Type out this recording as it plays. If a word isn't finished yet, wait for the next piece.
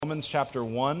Romans chapter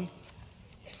 1,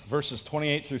 verses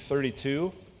 28 through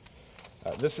 32.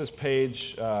 This is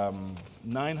page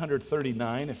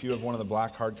 939 if you have one of the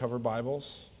black hardcover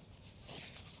Bibles.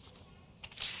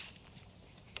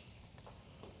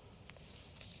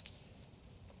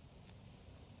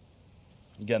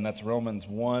 Again, that's Romans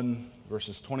 1,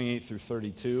 verses 28 through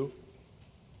 32.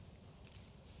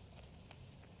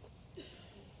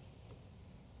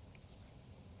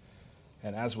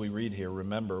 And as we read here,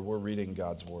 remember, we're reading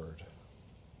God's word.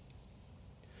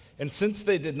 And since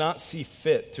they did not see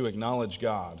fit to acknowledge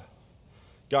God,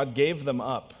 God gave them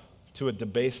up to a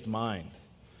debased mind,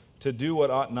 to do what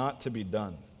ought not to be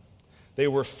done. They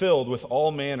were filled with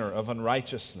all manner of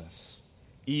unrighteousness,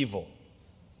 evil,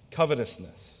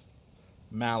 covetousness,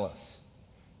 malice.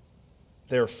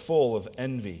 They are full of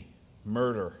envy,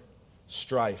 murder,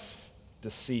 strife,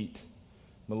 deceit,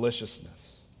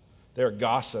 maliciousness. They are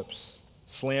gossips,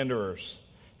 slanderers,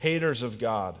 haters of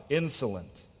God,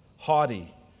 insolent,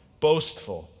 haughty,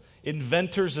 boastful,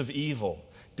 inventors of evil,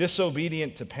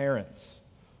 disobedient to parents,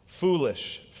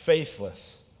 foolish,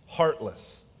 faithless,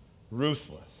 heartless,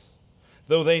 ruthless.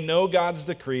 Though they know God's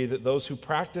decree that those who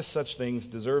practice such things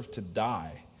deserve to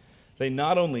die, they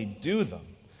not only do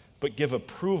them, but give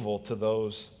approval to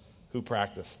those who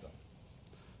practice them.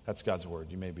 That's God's word.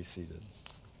 You may be seated.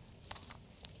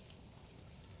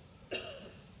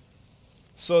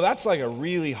 So that's like a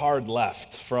really hard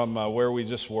left from where we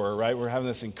just were, right? We're having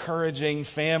this encouraging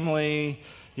family,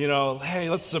 hey,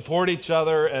 let's support each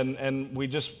other, and we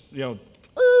just,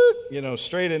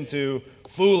 straight into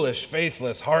foolish,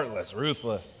 faithless, heartless,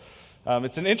 ruthless.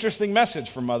 It's an interesting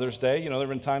message for Mother's Day. There have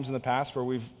been times in the past where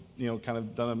we've, kind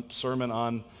of done a sermon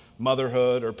on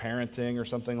motherhood or parenting or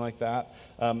something like that.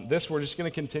 We're just going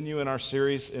to continue in our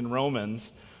series in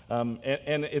Romans, and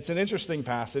it's an interesting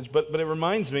passage, but it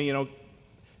reminds me,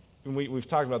 we've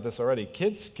talked about this already.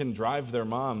 Kids can drive their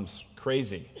moms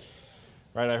crazy,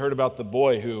 right? I heard about the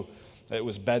boy who it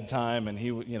was bedtime and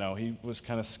he was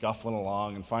kind of scuffling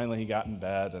along, and finally he got in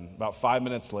bed, and about 5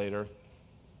 minutes later,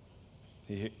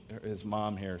 his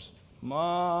mom hears,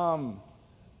 "Mom."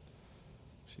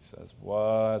 She says,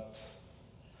 "What?"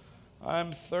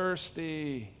 "I'm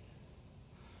thirsty."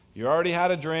 "You already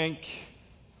had a drink.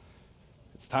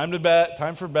 It's time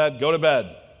for bed. Go to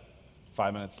bed."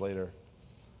 5 minutes later,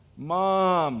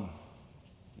 "Mom."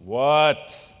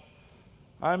 "What?"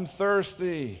 "I'm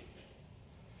thirsty."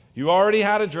 "You already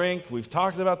had a drink. We've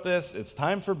talked about this. It's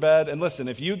time for bed. And listen,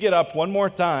 if you get up one more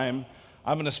time,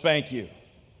 I'm going to spank you."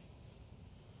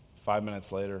 5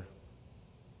 minutes later,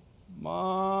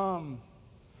 "Mom."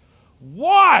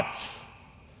 "What?"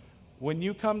 "When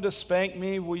you come to spank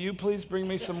me, will you please bring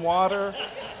me some water?"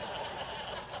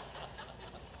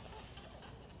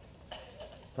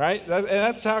 Right? And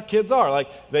that's how kids are.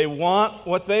 Like, they want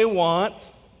what they want,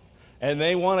 and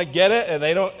they want to get it, and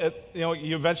they don't,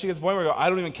 you eventually get to the point where you go, I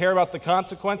don't even care about the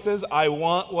consequences. I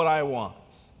want what I want.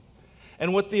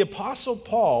 And what the Apostle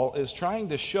Paul is trying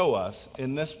to show us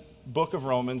in this book of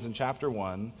Romans in chapter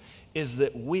 1 is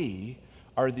that we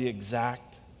are the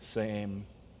exact same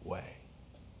way.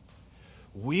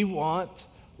 We want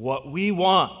what we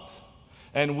want,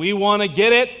 and we want to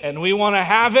get it, and we want to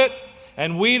have it.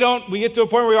 And we get to a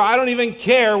point where we go, I don't even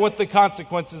care what the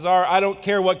consequences are. I don't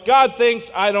care what God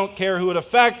thinks. I don't care who it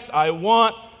affects. I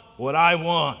want what I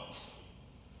want.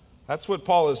 That's what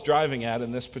Paul is driving at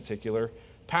in this particular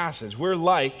passage. We're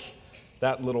like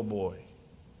that little boy.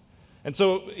 And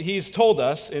so he's told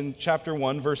us in chapter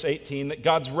 1, verse 18, that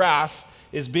God's wrath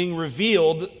is being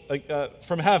revealed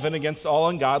from heaven against all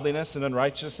ungodliness and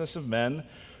unrighteousness of men,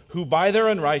 who by their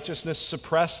unrighteousness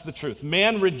suppress the truth.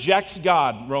 Man rejects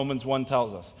God, Romans 1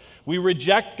 tells us. We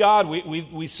reject God.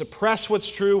 We suppress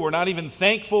what's true. We're not even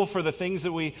thankful for the things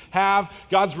that we have.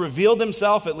 God's revealed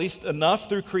himself at least enough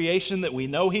through creation that we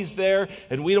know he's there,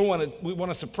 and we want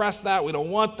to suppress that. We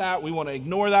don't want that. We want to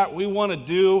ignore that. We want to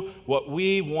do what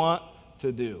we want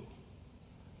to do.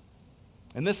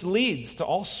 And this leads to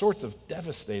all sorts of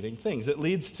devastating things. It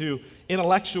leads to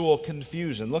intellectual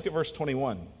confusion. Look at verse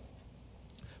 21.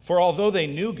 For although they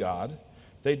knew God,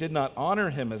 they did not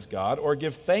honor him as God or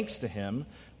give thanks to him,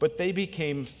 but they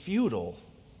became futile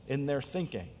in their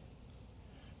thinking.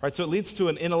 Right, so it leads to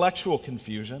an intellectual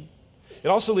confusion. It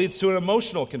also leads to an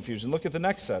emotional confusion. Look at the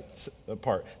next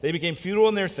part. They became futile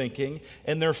in their thinking,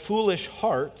 and their foolish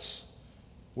hearts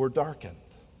were darkened.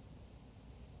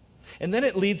 And then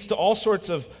it leads to all sorts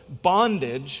of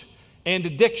bondage and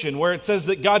addiction, where it says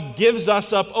that God gives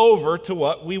us up over to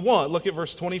what we want. Look at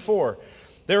verse 24.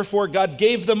 Therefore, God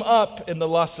gave them up in the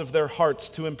lusts of their hearts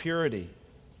to impurity.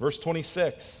 Verse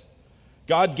 26.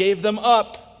 God gave them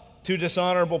up to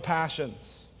dishonorable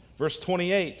passions. Verse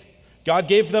 28, God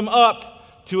gave them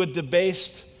up to a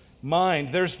debased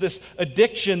mind. There's this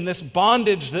addiction, this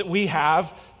bondage that we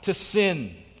have to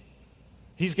sin.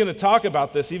 He's going to talk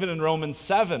about this even in Romans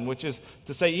 7, which is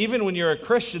to say even when you're a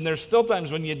Christian, there's still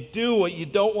times when you do what you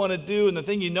don't want to do, and the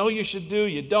thing you know you should do,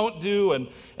 you don't do,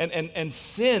 and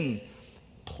sin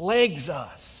plagues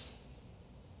us.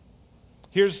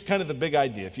 Here's kind of the big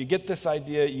idea. If you get this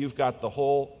idea, you've got the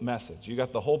whole message. You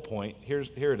got the whole point. Here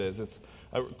it is. It's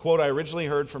a quote I originally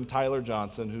heard from Tyler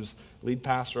Johnson, who's lead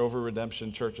pastor over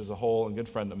Redemption Church as a whole and good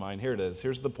friend of mine. Here it is.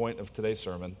 Here's the point of today's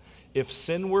sermon. If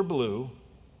sin were blue,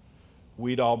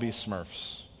 we'd all be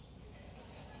Smurfs.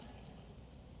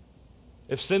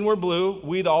 If sin were blue,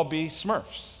 we'd all be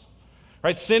Smurfs.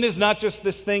 Right? Sin is not just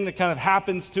this thing that kind of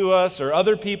happens to us or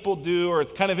other people do or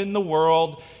it's kind of in the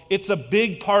world. It's a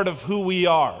big part of who we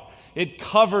are. It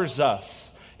covers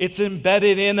us. It's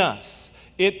embedded in us.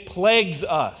 It plagues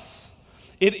us.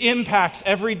 It impacts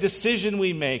every decision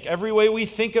we make, every way we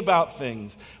think about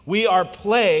things. We are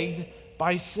plagued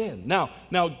by sin. Now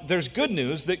there's good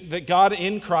news that God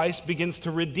in Christ begins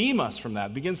to redeem us from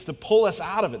that, begins to pull us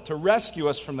out of it, to rescue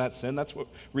us from that sin. That's what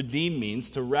redeem means,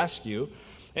 to rescue.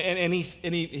 And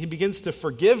he begins to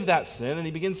forgive that sin, and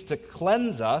he begins to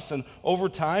cleanse us, and over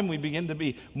time we begin to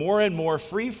be more and more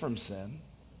free from sin.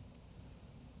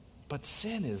 But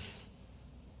sin is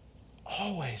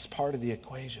always part of the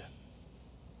equation.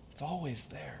 It's always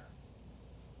there.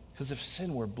 Because if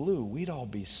sin were blue, we'd all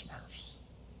be Smurfs.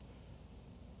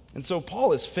 And so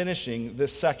Paul is finishing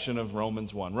this section of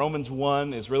Romans 1. Romans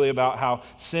 1 is really about how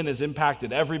sin has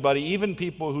impacted everybody, even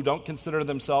people who don't consider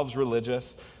themselves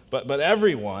religious, but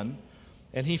everyone.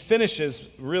 And he finishes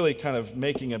really kind of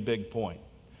making a big point,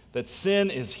 that sin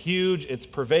is huge, it's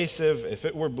pervasive. If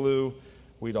it were blue,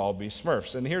 we'd all be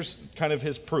Smurfs. And here's kind of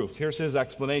his proof. Here's his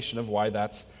explanation of why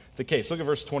that's the case. Look at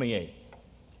verse 28.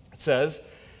 It says,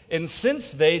 "And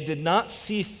since they did not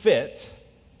see fit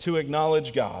to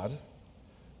acknowledge God,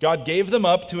 God gave them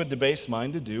up to a debased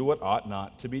mind to do what ought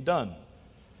not to be done."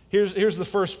 Here's the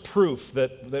first proof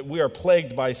that we are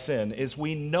plagued by sin, is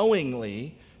we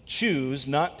knowingly choose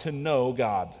not to know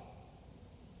God.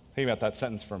 Think about that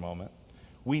sentence for a moment.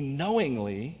 We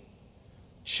knowingly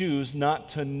choose not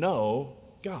to know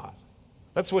God.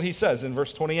 That's what he says in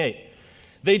verse 28.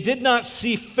 They did not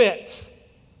see fit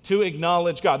to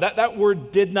acknowledge God. That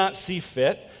word "did not see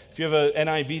fit," if you have an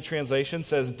NIV translation,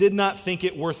 says did not think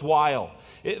it worthwhile.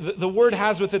 The word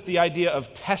has with it the idea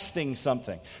of testing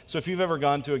something. So if you've ever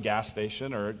gone to a gas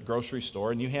station or a grocery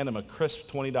store and you hand them a crisp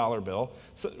 $20 bill,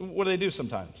 so what do they do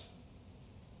sometimes?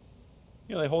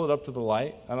 They hold it up to the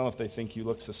light. I don't know if they think you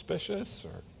look suspicious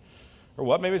or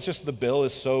what. Maybe it's just the bill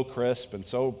is so crisp and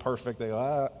so perfect. They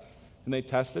go, and they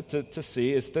test it to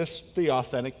see, is this the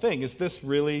authentic thing? Is this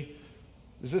really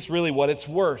what it's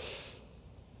worth?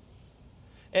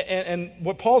 And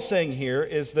what Paul's saying here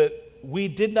is that we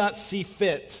did not see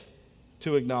fit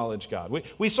to acknowledge God.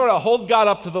 We sort of hold God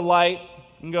up to the light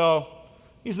and go,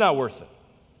 he's not worth it.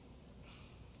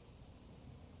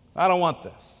 I don't want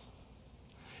this.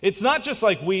 It's not just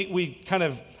like we kind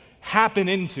of happen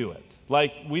into it,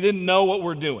 like we didn't know what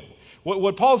we're doing.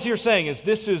 What Paul's here saying is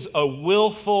this is a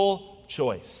willful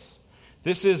choice.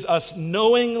 This is us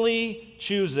knowingly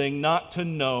choosing not to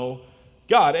know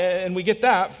God. And we get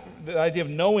that, the idea of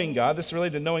knowing God. This is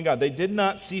related to knowing God. They did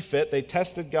not see fit. They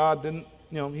tested God.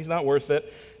 He's not worth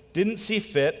it. Didn't see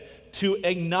fit to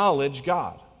acknowledge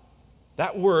God.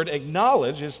 That word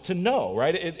acknowledge is to know,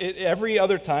 right? Every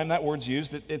other time that word's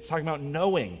used, it's talking about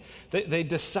knowing. They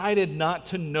decided not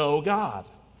to know God.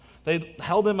 They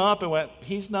held him up and went,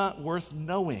 he's not worth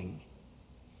knowing.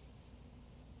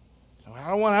 I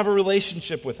don't want to have a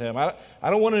relationship with him. I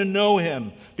don't want to know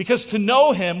him. Because to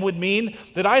know him would mean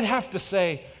that I'd have to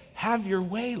say, have your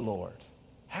way, Lord.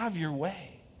 Have your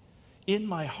way. In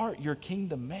my heart, your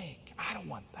kingdom make. I don't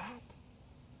want that.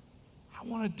 I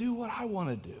want to do what I want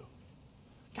to do.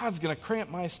 God's going to cramp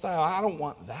my style. I don't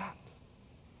want that.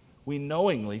 We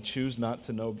knowingly choose not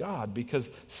to know God because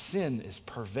sin is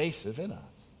pervasive in us.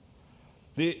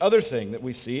 The other thing that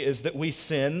we see is that we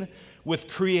sin with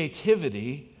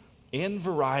creativity and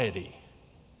variety.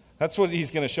 That's what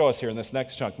he's going to show us here in this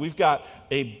next chunk. We've got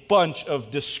a bunch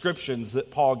of descriptions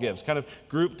that Paul gives, kind of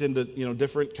grouped into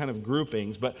different kind of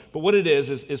groupings. But what it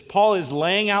is Paul is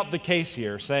laying out the case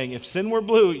here, saying if sin were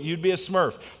blue, you'd be a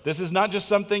Smurf. This is not just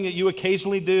something that you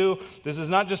occasionally do. This is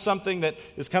not just something that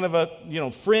is kind of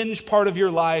a fringe part of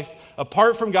your life.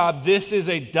 Apart from God, this is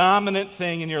a dominant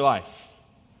thing in your life.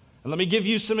 And let me give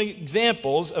you some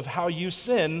examples of how you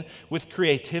sin with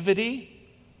creativity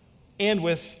and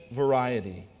with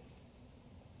variety.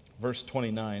 Verse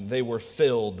 29, they were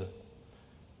filled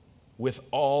with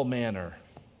all manner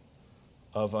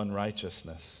of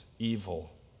unrighteousness,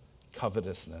 evil,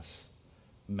 covetousness,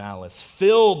 malice.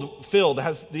 Filled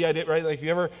has the idea, right? Like, you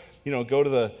ever, go to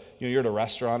the, you're at a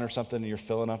restaurant or something and you're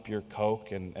filling up your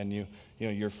Coke and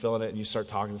you're filling it and you start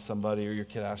talking to somebody, or your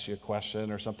kid asks you a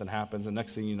question or something happens, and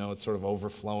next thing you know, it's sort of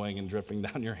overflowing and dripping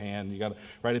down your hand.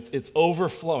 Right? It's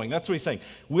overflowing. That's what he's saying.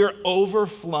 We're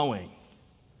overflowing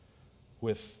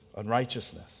with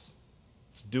unrighteousness.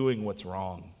 It's doing what's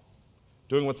wrong,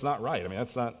 doing what's not right. I mean,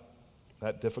 that's not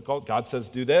that difficult. God says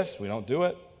do this, we don't do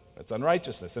it. It's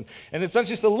unrighteousness. And it's not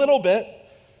just a little bit.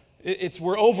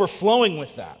 We're overflowing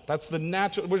with that. That's the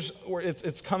natural,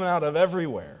 it's coming out of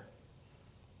everywhere.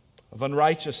 Of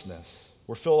unrighteousness.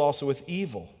 We're filled also with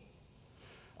evil.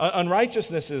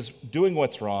 Unrighteousness is doing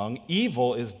what's wrong.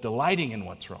 Evil is delighting in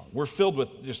what's wrong. We're filled with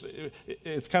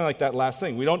it's kind of like that last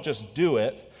thing. We don't just do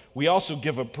it, we also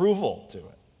give approval to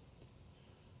it.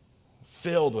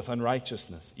 Filled with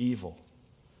unrighteousness, evil,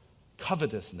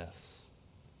 covetousness.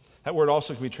 That word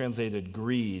also can be translated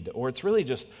greed, or it's really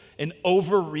just an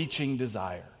overreaching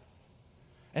desire.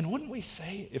 And wouldn't we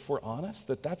say, if we're honest,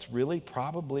 that that's really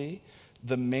probably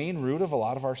the main root of a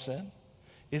lot of our sin?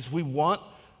 Is we want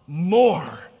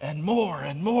more and more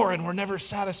and more, and we're never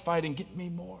satisfied, and give me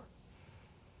more.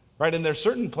 Right? And there's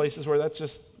certain places where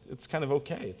it's kind of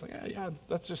okay. It's like, yeah,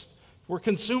 that's just, we're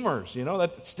consumers,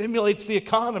 that stimulates the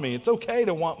economy. It's okay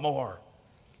to want more.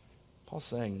 Paul's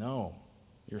saying, no,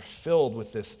 you're filled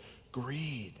with this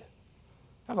greed.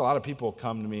 I have a lot of people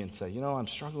come to me and say, I'm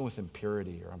struggling with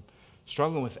impurity, or I'm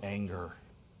struggling with anger.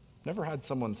 Never had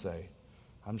someone say,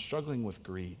 I'm struggling with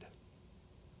greed,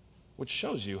 which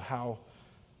shows you how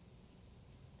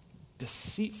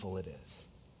deceitful it is.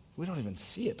 We don't even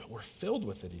see it, but we're filled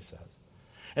with it, he says.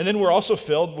 And then we're also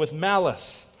filled with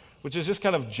malice, which is just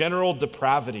kind of general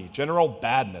depravity, general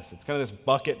badness. It's kind of this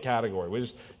bucket category.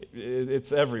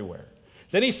 It's everywhere.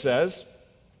 Then he says,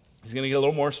 he's going to get a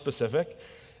little more specific.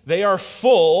 They are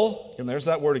full, and there's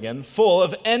that word again, full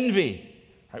of envy.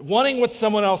 Right? Wanting what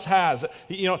someone else has.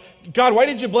 God, why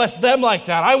did you bless them like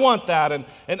that? I want that.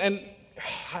 And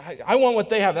I want what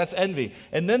they have. That's envy.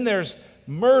 And then there's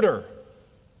murder.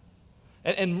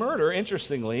 And murder,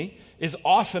 interestingly, is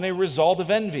often a result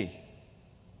of envy.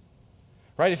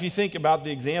 Right? If you think about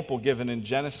the example given in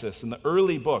Genesis, in the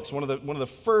early books, one of the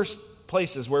first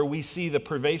places where we see the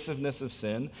pervasiveness of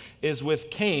sin is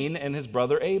with Cain and his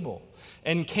brother Abel.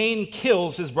 And Cain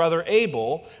kills his brother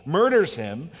Abel, murders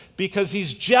him, because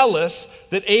he's jealous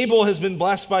that Abel has been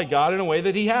blessed by God in a way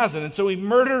that he hasn't. And so he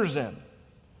murders him.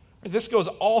 This goes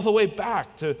all the way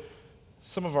back to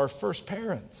some of our first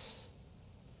parents.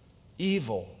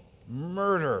 Evil,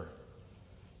 murder.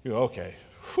 You go, okay,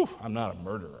 I'm not a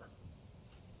murderer.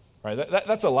 Right?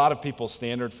 That's a lot of people's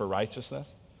standard for righteousness.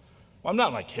 Well, I'm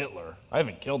not like Hitler. I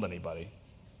haven't killed anybody.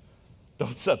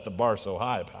 Don't set the bar so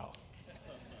high, pal.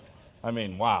 I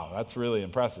mean, wow, that's really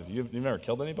impressive. You've never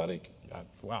killed anybody?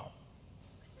 Wow.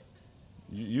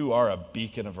 You are a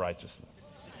beacon of righteousness.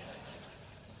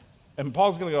 And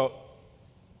Paul's going to go,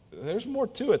 there's more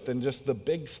to it than just the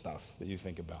big stuff that you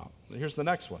think about. Here's the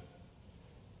next one.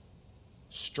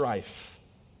 Strife.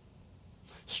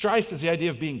 Strife is the idea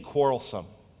of being quarrelsome.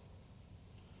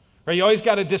 Right? You always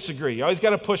got to disagree. You always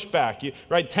got to push back.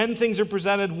 Right? 10 things are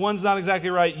presented. One's not exactly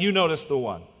right. You notice the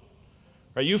one.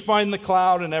 Right? You find the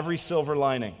cloud in every silver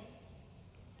lining.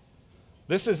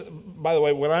 This is, by the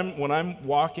way, when I'm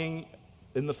walking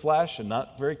in the flesh and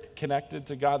not very connected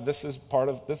to God, this is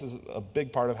a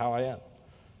big part of how I am.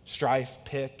 Strife,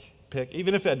 pick.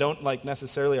 Even if I don't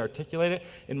necessarily articulate it,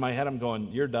 in my head I'm going,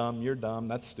 you're dumb,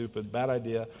 that's stupid, bad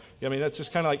idea. I mean, that's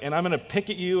just kind of and I'm going to pick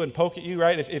at you and poke at you,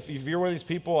 right? If you're one of these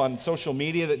people on social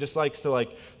media that just likes to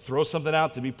throw something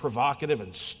out to be provocative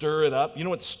and stir it up, you know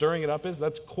what stirring it up is?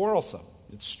 That's quarrelsome.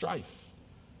 It's strife.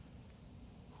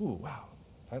 Ooh, wow,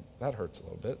 that hurts a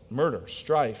little bit. Murder,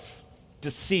 strife,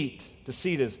 deceit.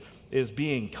 Deceit is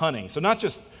being cunning. So not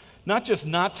just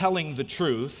not telling the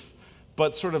truth,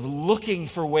 but sort of looking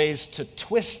for ways to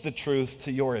twist the truth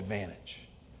to your advantage.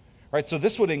 Right? So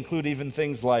this would include even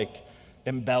things like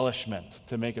embellishment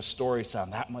to make a story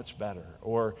sound that much better,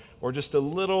 or just a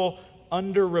little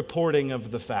underreporting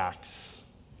of the facts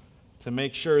to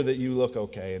make sure that you look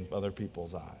okay in other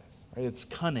people's eyes. Right? It's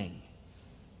cunning.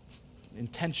 It's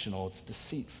intentional. It's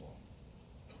deceitful.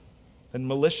 And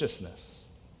maliciousness.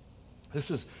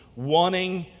 This is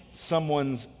wanting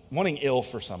ill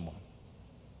for someone.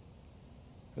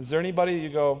 Is there anybody that you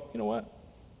go, you know what?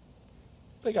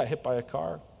 If they got hit by a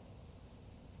car,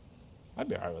 I'd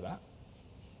be all right with that.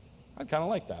 I'd kind of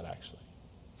like that, actually.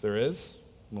 If there is,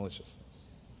 maliciousness.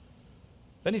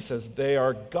 Then he says they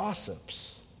are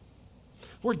gossips.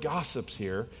 The word gossips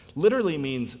here literally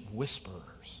means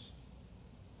whisperers.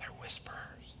 They're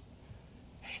whisperers.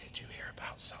 Hey, did you hear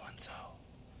about so-and-so?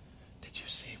 Did you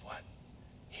see what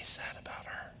he said about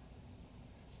her?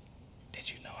 Did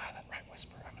you know how that right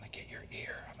whisper? I'm going to get your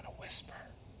ear. I'm going to whisper.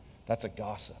 That's a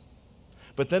gossip.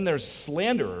 But then there's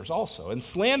slanderers also. And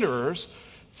slanderers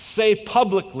say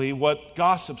publicly what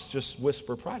gossips just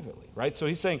whisper privately, right? So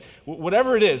he's saying,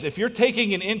 whatever it is, if you're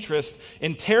taking an interest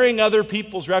in tearing other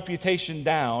people's reputation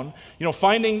down,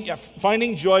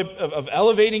 finding joy of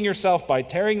elevating yourself by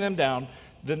tearing them down,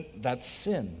 then that's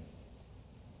sin.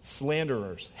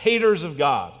 Slanderers, haters of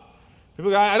God.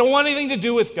 People go, I don't want anything to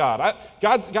do with God.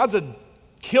 God's a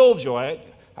killjoy.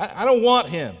 I don't want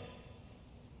him.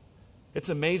 It's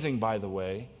amazing, by the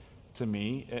way, to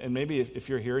me, and maybe if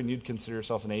you're here and you'd consider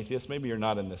yourself an atheist, maybe you're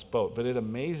not in this boat, but it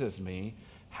amazes me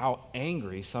how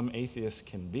angry some atheists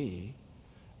can be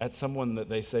at someone that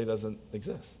they say doesn't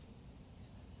exist.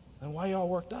 And why are you all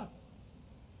worked up?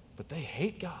 But they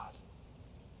hate God.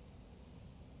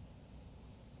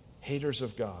 Haters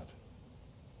of God.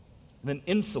 And then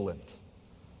insolent.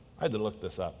 I had to look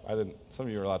this up. Some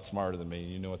of you are a lot smarter than me.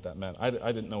 You know what that meant. I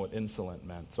didn't know what insolent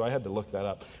meant, so I had to look that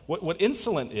up. What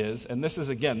insolent is, and this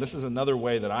is another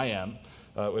way that I am,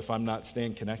 if I'm not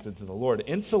staying connected to the Lord.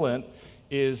 Insolent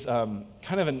is kind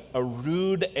of a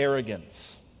rude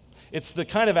arrogance. It's the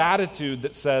kind of attitude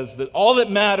that says that all that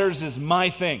matters is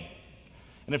my thing.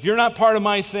 And if you're not part of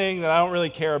my thing, then I don't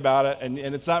really care about it, and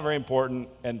it's not very important,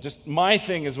 and just my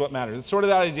thing is what matters. It's sort of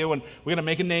that idea when we got to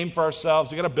make a name for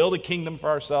ourselves, we got to build a kingdom for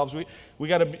ourselves. We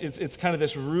got to. It's kind of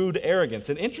this rude arrogance.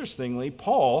 And interestingly,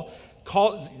 Paul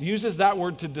uses that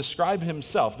word to describe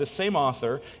himself. This same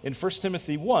author in 1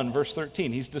 Timothy 1, verse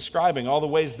 13, he's describing all the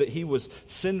ways that he was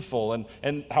sinful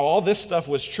and how all this stuff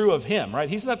was true of him, right?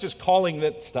 He's not just calling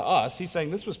this to us. He's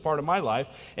saying this was part of my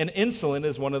life, and insolent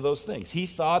is one of those things. He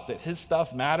thought that his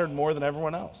stuff mattered more than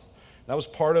everyone else. That was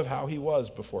part of how he was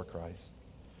before Christ.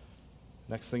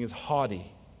 Next thing is haughty.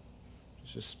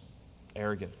 It's just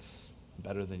arrogance. I'm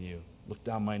better than you. Look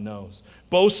down my nose.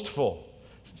 Boastful.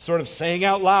 Sort of saying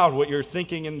out loud what you're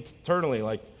thinking internally,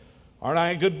 like, aren't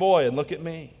I a good boy? And look at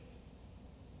me.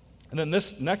 And then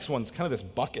this next one's kind of this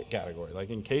bucket category. Like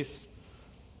in case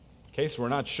we're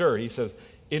not sure, he says,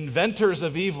 inventors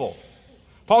of evil.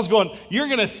 Paul's going, you're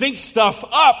going to think stuff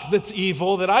up that's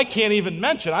evil that I can't even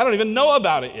mention. I don't even know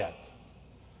about it yet.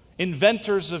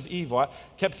 Inventors of evil. I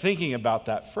kept thinking about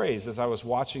that phrase as I was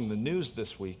watching the news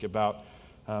this week about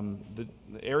the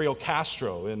Ariel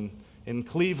Castro in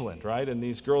Cleveland, right? And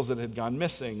these girls that had gone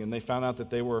missing, and they found out that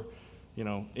they were,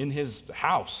 in his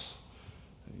house,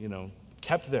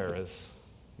 kept there as,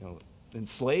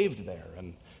 enslaved there.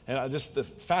 And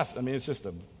it's just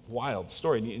a wild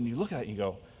story. And you look at it and you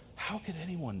go, how could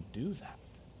anyone do that?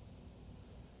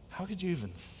 How could you even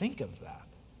think of that?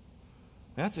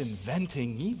 That's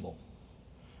inventing evil.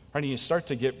 Right? And you start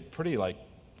to get pretty,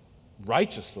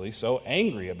 righteously so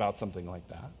angry about something like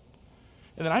that.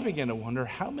 And then I began to wonder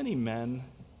how many men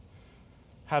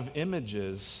have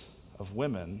images of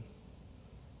women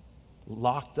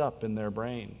locked up in their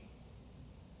brain.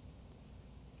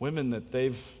 Women that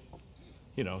they've,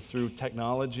 through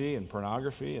technology and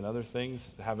pornography and other things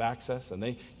have access, and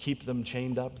they keep them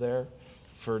chained up there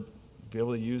to be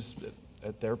able to use it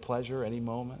at their pleasure any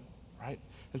moment, right?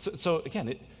 And so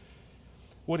again,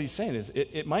 what he's saying is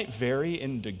it might vary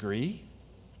in degree,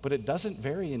 but it doesn't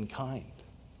vary in kind.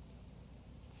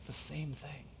 The same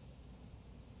thing.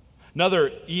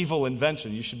 Another evil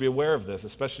invention, you should be aware of this,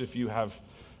 especially if you have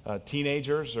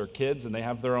teenagers or kids and they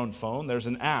have their own phone. There's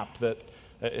an app that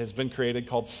has been created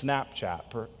called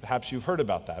Snapchat. Perhaps you've heard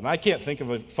about that. And I can't think of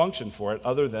a function for it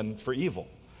other than for evil.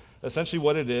 Essentially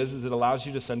what it is it allows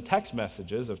you to send text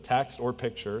messages of text or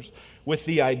pictures with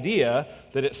the idea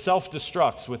that it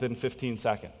self-destructs within 15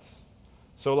 seconds.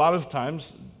 So a lot of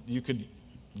times you could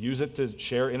use it to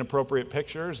share inappropriate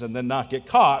pictures and then not get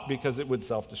caught because it would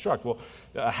self-destruct. Well,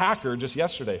 a hacker just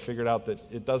yesterday figured out that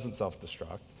it doesn't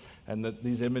self-destruct and that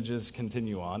these images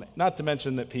continue on. Not to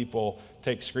mention that people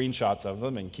take screenshots of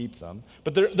them and keep them.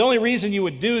 But the only reason you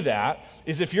would do that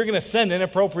is if you're going to send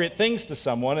inappropriate things to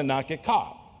someone and not get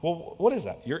caught. Well, what is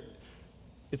that?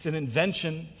 It's an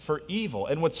invention for evil.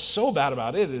 And what's so bad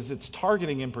about it is it's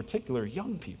targeting in particular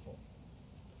young people.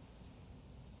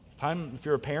 If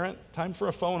you're a parent, time for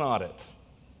a phone audit.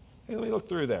 Hey, let me look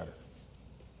through there.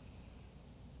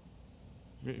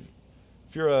 If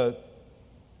you're a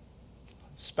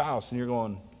spouse and you're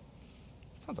going,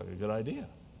 sounds like a good idea.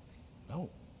 No,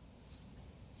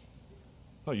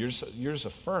 you're just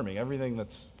affirming everything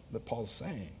that Paul's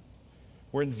saying.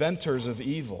 We're inventors of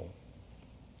evil.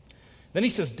 Then he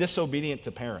says disobedient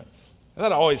to parents. And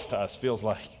that always to us feels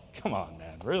like, come on,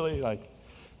 man, really? Like,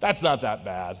 that's not that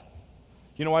bad.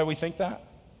 You know why we think that?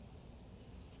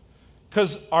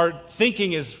 Because our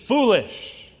thinking is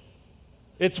foolish.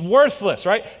 It's worthless,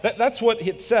 right? That's what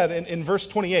it said in verse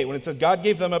 28 when it said God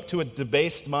gave them up to a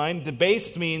debased mind.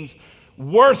 Debased means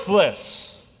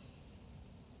worthless,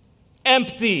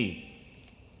 empty.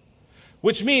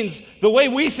 Which means the way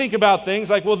we think about things,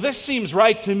 like, well, this seems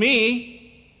right to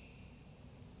me.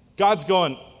 God's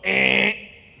going,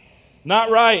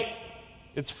 not right.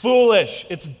 It's foolish.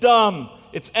 It's dumb.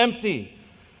 It's empty.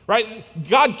 Right?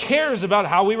 God cares about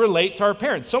how we relate to our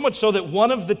parents, so much so that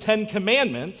one of the 10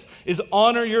 commandments is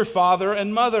honor your father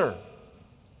and mother.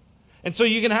 And so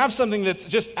you can have something that's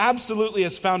just absolutely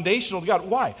as foundational to God.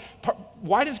 Why?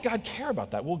 Why does God care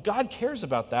about that? Well, God cares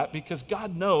about that because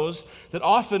God knows that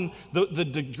often the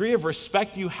degree of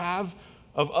respect you have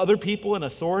of other people in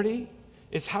authority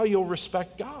is how you'll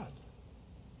respect God.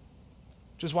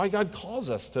 Which is why God calls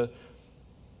us to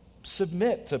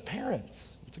submit to parents,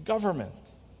 to government,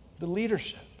 to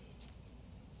leadership.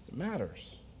 It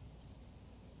matters.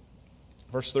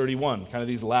 Verse 31, kind of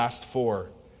these last four.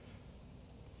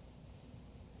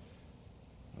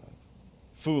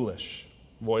 Foolish,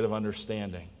 void of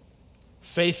understanding.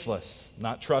 Faithless,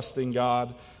 not trusting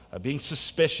God. Being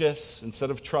suspicious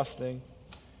instead of trusting.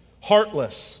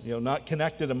 Heartless, not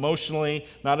connected emotionally,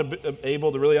 not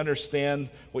able to really understand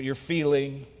what you're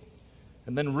feeling.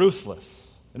 And then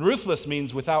ruthless. And ruthless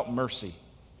means without mercy.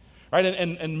 Right?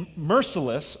 And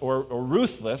merciless or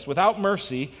ruthless, without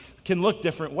mercy, can look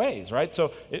different ways, right?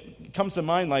 So it comes to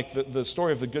mind like the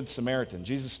story of the Good Samaritan.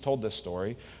 Jesus told this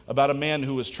story about a man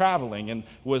who was traveling and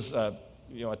was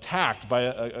attacked by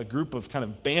a group of kind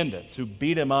of bandits who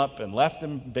beat him up and left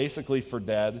him basically for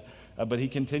dead, but he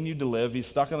continued to live. He's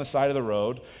stuck on the side of the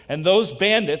road. And those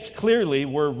bandits clearly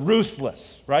were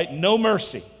ruthless, right? No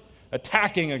mercy,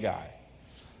 attacking a guy.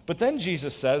 But then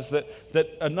Jesus says that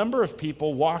a number of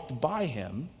people walked by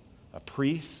him, a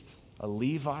priest, a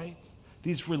Levite,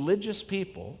 these religious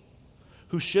people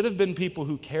who should have been people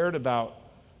who cared about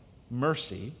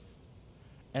mercy,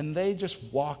 and they just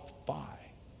walked by,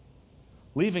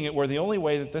 leaving it where the only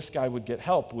way that this guy would get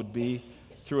help would be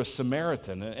through a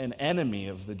Samaritan, an enemy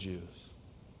of the Jews.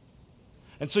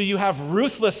 And so you have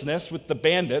ruthlessness with the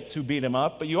bandits who beat him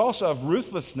up, but you also have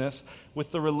ruthlessness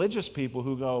with the religious people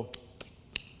who go,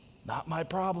 not my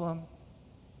problem.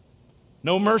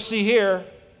 No mercy here.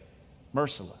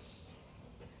 Merciless.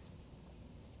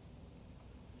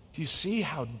 Do you see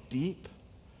how deep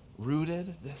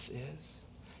rooted this is?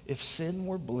 If sin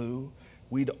were blue,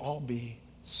 we'd all be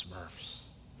Smurfs.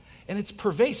 And it's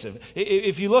pervasive.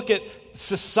 If you look at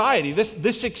society,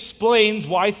 this explains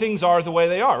why things are the way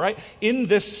they are, right? In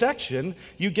this section,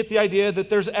 you get the idea that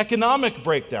there's economic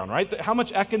breakdown, right? How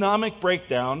much economic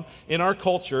breakdown in our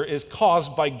culture is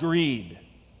caused by greed?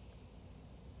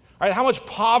 Right? How much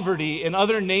poverty in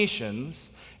other nations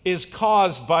is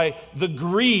caused by the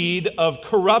greed of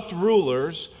corrupt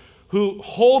rulers who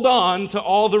hold on to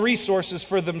all the resources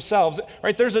for themselves,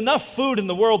 right? There's enough food in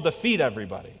the world to feed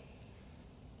everybody.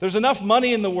 There's enough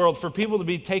money in the world for people to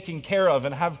be taken care of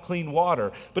and have clean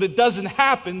water. But it doesn't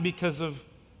happen because of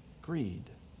greed.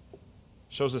 It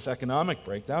shows us economic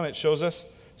breakdown. It shows us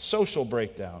social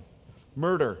breakdown.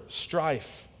 Murder,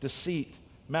 strife, deceit,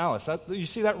 malice. You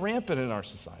see that rampant in our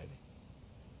society.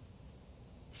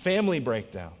 Family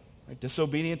breakdown. Right?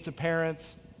 Disobedience to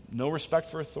parents, no respect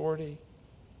for authority.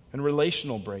 And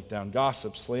relational breakdown.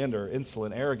 Gossip, slander,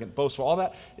 insolent, arrogant, boastful. All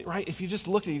that, right? If you just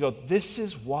look at it, you go, this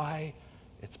is why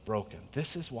it's broken.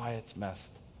 This is why it's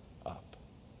messed up.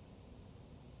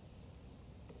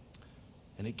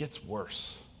 And it gets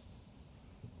worse.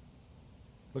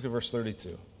 Look at verse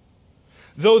 32.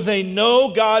 Though they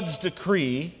know God's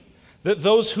decree that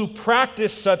those who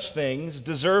practice such things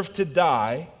deserve to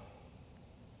die.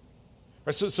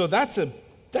 Right, so that's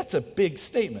a big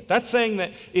statement. That's saying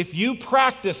that if you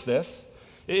practice this,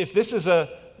 if this is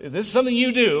something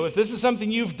you do, if this is something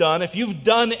you've done, if you've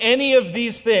done any of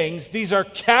these things, these are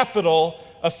capital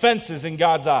offenses in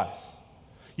God's eyes.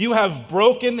 You have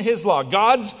broken his law.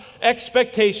 God's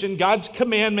expectation, God's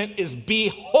commandment is be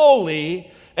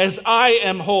holy as I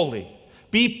am holy.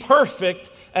 Be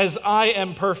perfect as I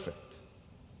am perfect.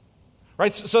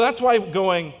 Right? So that's why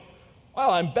going, well,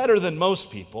 I'm better than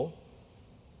most people.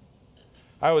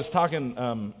 I was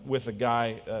talking with a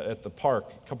guy at the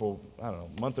park a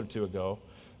month or two ago.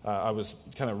 I was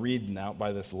kind of reading out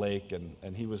by this lake,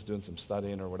 and he was doing some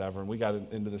studying or whatever, and we got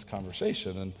into this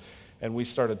conversation, and we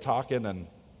started talking, and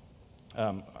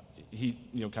he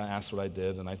kind of asked what I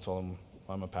did, and I told him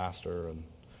I'm a pastor, and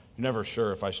you're never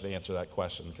sure if I should answer that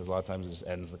question, because a lot of times it just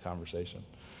ends the conversation.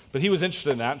 But he was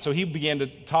interested in that, and so he began to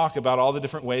talk about all the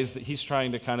different ways that he's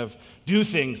trying to kind of do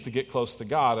things to get close to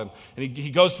God. And he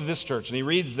goes to this church, and he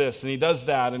reads this, and he does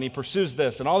that, and he pursues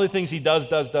this, and all the things he does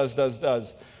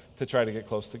to try to get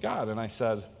close to God. And I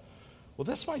said, well,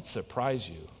 this might surprise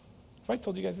you. Have I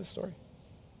told you guys this story?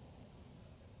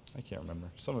 I can't remember.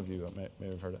 Some of you may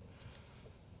have heard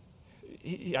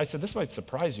it. I said, this might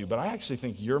surprise you, but I actually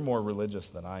think you're more religious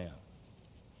than I am.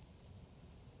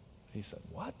 He said,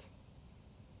 what?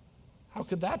 How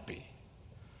could that be?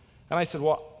 And I said,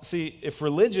 well, see, if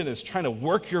religion is trying to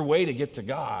work your way to get to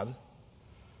God,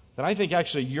 then I think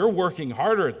actually you're working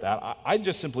harder at that. I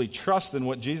just simply trust in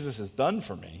what Jesus has done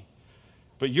for me,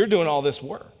 but you're doing all this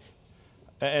work.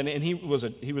 And he was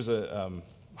a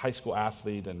high school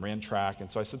athlete and ran track, and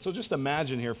so I said, so just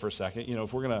imagine here for a second,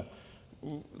 if we're going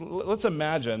to, let's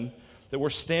imagine that we're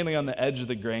standing on the edge of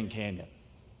the Grand Canyon,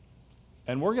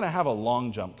 and we're going to have a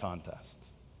long jump contest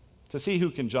to see who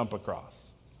can jump across.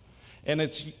 And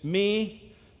it's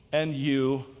me and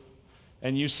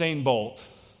Usain Bolt,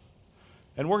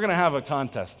 and we're going to have a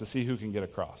contest to see who can get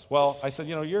across. Well, I said,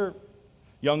 you're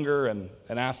younger and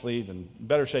an athlete and in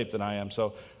better shape than I am,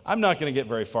 so I'm not going to get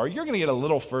very far. You're going to get a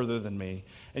little further than me.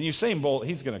 And Usain Bolt,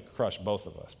 he's going to crush both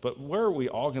of us. But where are we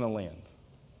all going to land?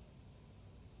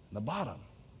 In the bottom.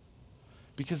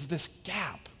 Because this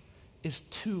gap is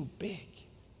too big.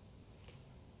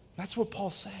 That's what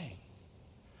Paul's saying.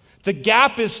 The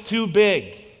gap is too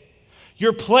big.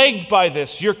 You're plagued by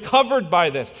this. You're covered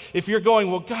by this. If you're going,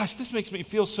 well, gosh, this makes me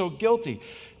feel so guilty.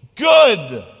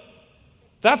 Good.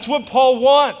 That's what Paul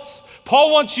wants.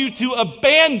 Paul wants you to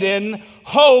abandon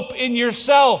hope in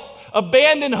yourself.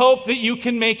 Abandon hope that you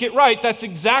can make it right. That's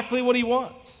exactly what he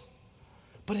wants.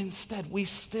 But instead, we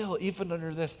still, even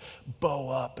under this, bow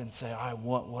up and say, I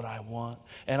want what I want,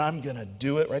 and I'm going to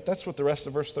do it, right? That's what the rest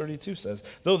of verse 32 says.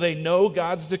 Though they know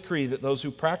God's decree that those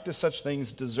who practice such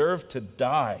things deserve to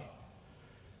die,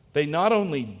 they not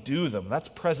only do them, that's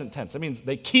present tense. That means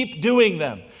they keep doing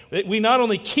them. We not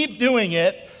only keep doing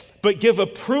it, but give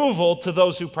approval to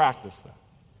those who practice them.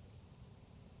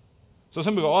 So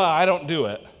some people go, oh, I don't do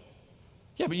it.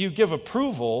 Yeah, but you give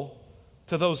approval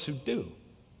to those who do.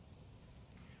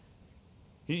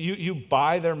 You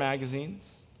buy their magazines.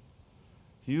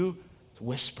 You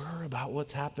whisper about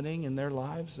what's happening in their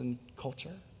lives and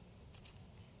culture.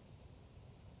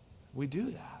 We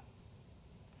do that.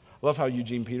 I love how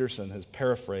Eugene Peterson has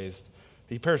paraphrased.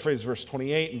 He paraphrased verse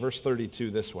 28 and verse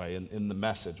 32 this way in the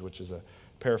Message, which is a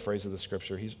paraphrase of the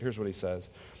scripture. Here's what he says.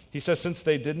 He says, since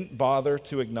they didn't bother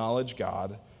to acknowledge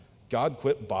God, God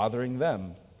quit bothering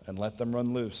them and let them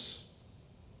run loose.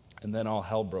 And then all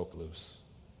hell broke loose.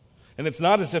 And it's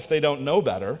not as if they don't know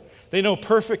better. They know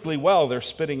perfectly well they're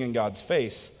spitting in God's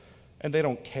face, and they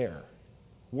don't care.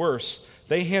 Worse,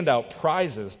 they hand out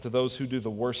prizes to those who do the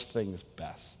worst things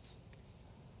best.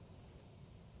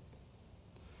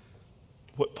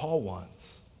 What Paul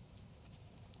wants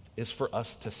is for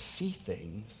us to see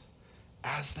things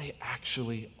as they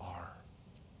actually are.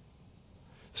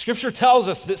 Scripture tells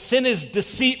us that sin is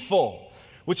deceitful,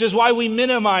 which is why we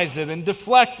minimize it and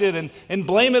deflect it and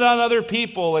blame it on other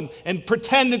people and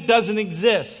pretend it doesn't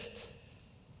exist.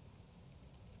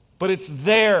 But it's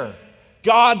there.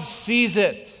 God sees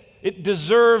it. It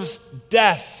deserves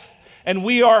death. And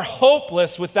we are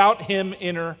hopeless without him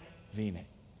intervening.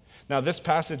 Now, this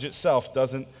passage itself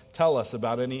doesn't tell us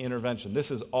about any intervention. This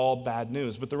is all bad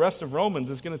news. But the rest of Romans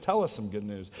is going to tell us some good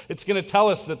news. It's going to tell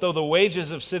us that though the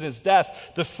wages of sin is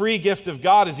death, the free gift of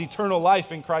God is eternal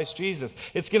life in Christ Jesus.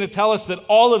 It's going to tell us that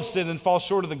all have sinned and fall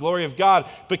short of the glory of God,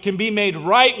 but can be made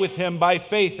right with him by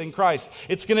faith in Christ.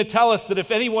 It's going to tell us that if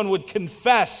anyone would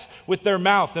confess with their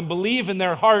mouth and believe in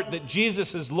their heart that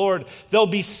Jesus is Lord, they'll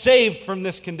be saved from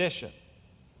this condition.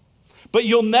 But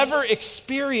you'll never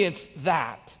experience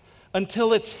that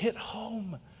until it's hit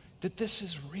home that this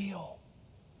is real.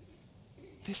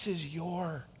 This is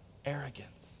your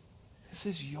arrogance. This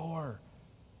is your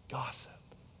gossip.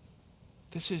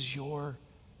 This is your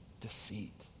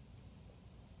deceit.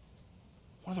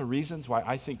 One of the reasons why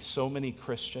I think so many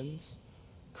Christians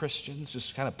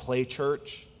just kind of play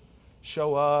church,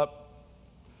 show up,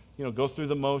 go through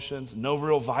the motions, no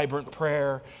real vibrant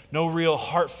prayer, no real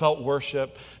heartfelt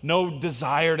worship, no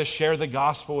desire to share the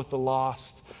gospel with the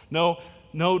lost, no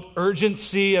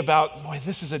urgency about, boy,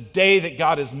 this is a day that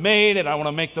God has made and I want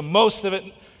to make the most of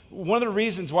it. One of the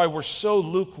reasons why we're so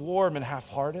lukewarm and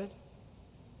half-hearted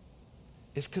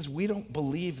is because we don't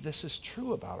believe this is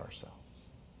true about ourselves.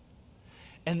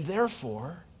 And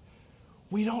therefore,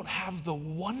 we don't have the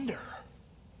wonder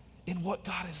in what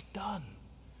God has done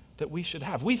that we should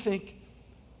have. We think,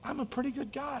 I'm a pretty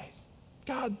good guy.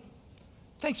 God,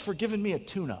 Thanks for giving me a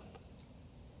tune-up.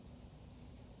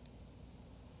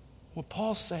 What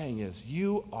Paul's saying is,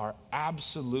 you are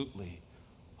absolutely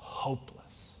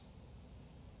hopeless.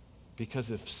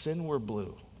 Because if sin were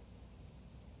blue,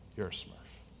 you're a Smurf.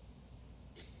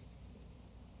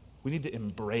 We need to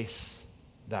embrace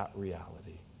that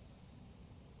reality.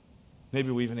 Maybe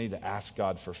we even need to ask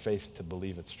God for faith to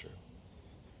believe it's true.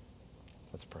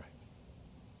 Let's pray.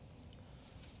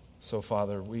 So,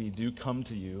 Father, we do come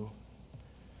to you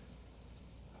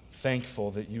thankful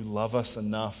that you love us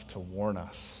enough to warn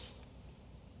us.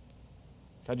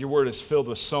 God, your word is filled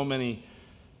with so many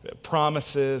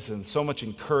promises and so much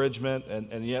encouragement,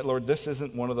 and yet, Lord, this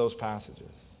isn't one of those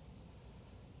passages.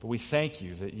 But we thank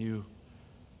you that you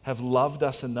have loved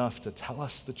us enough to tell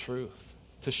us the truth,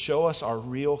 to show us our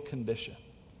real condition.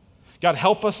 God,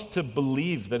 help us to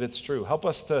believe that it's true. Help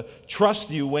us to trust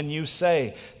you when you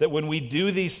say that when we do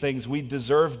these things, we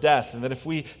deserve death, and that if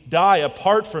we die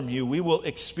apart from you, we will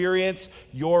experience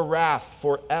your wrath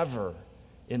forever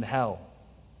in hell.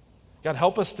 God,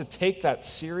 help us to take that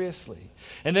seriously.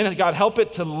 And then, God, help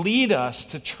it to lead us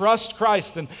to trust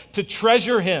Christ and to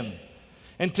treasure him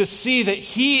and to see that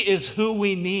he is who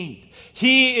we need.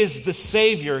 He is the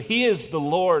Savior. He is the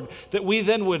Lord. That we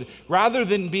then would, rather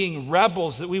than being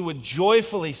rebels, that we would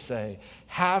joyfully say,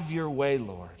 have your way,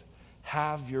 Lord.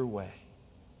 Have your way.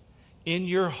 In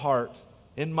your heart,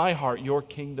 in my heart, your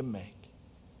kingdom make.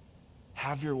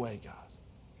 Have your way, God.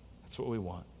 That's what we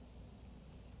want.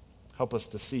 Help us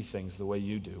to see things the way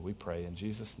you do, we pray in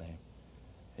Jesus' name.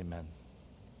 Amen.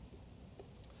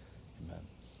 Amen.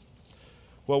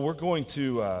 Well, we're going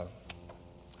to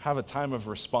have a time of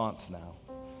response now.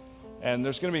 And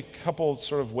there's going to be a couple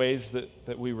sort of ways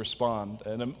that we respond.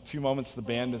 In a few moments, the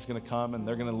band is going to come and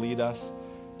they're going to lead us.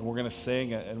 And we're going to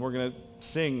sing, and we're going to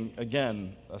sing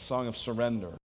again a song of surrender.